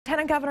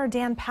Lieutenant Governor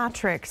Dan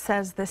Patrick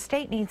says the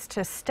state needs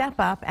to step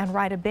up and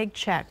write a big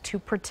check to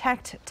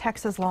protect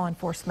Texas law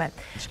enforcement.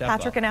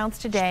 Patrick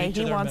announced today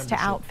he wants to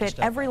outfit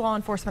every law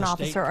enforcement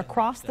officer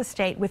across the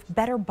state with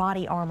better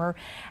body armor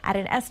at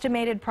an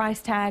estimated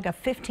price tag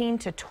of $15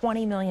 to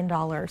 $20 million.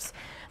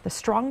 The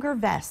stronger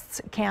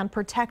vests can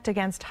protect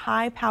against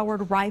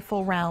high-powered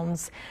rifle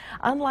rounds,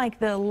 unlike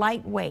the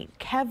lightweight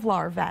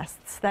Kevlar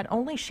vests that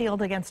only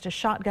shield against a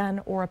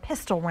shotgun or a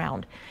pistol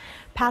round.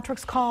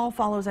 Patrick's call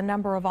follows a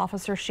number of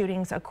officer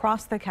shootings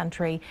across the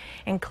country,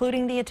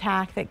 including the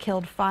attack that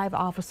killed 5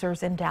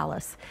 officers in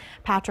Dallas.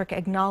 Patrick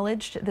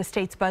acknowledged the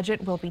state's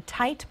budget will be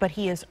tight, but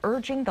he is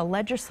urging the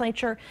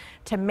legislature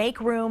to make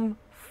room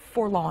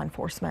for law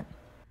enforcement.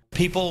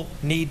 People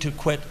need to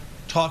quit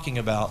talking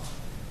about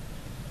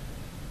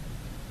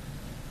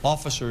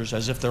officers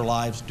as if their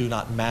lives do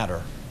not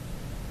matter,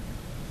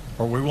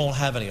 or we won't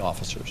have any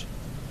officers.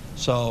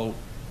 So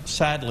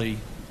sadly,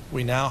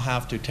 we now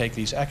have to take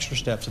these extra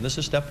steps, and this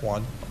is step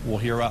one. We'll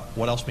hear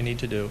what else we need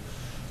to do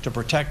to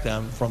protect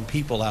them from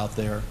people out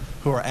there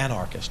who are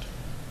anarchists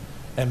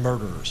and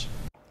murderers.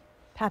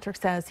 Patrick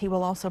says he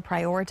will also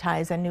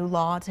prioritize a new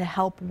law to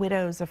help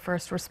widows of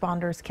first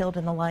responders killed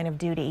in the line of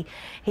duty.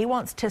 He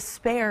wants to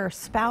spare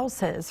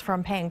spouses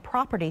from paying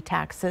property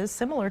taxes,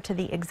 similar to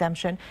the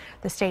exemption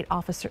the state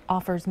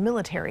offers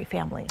military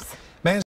families.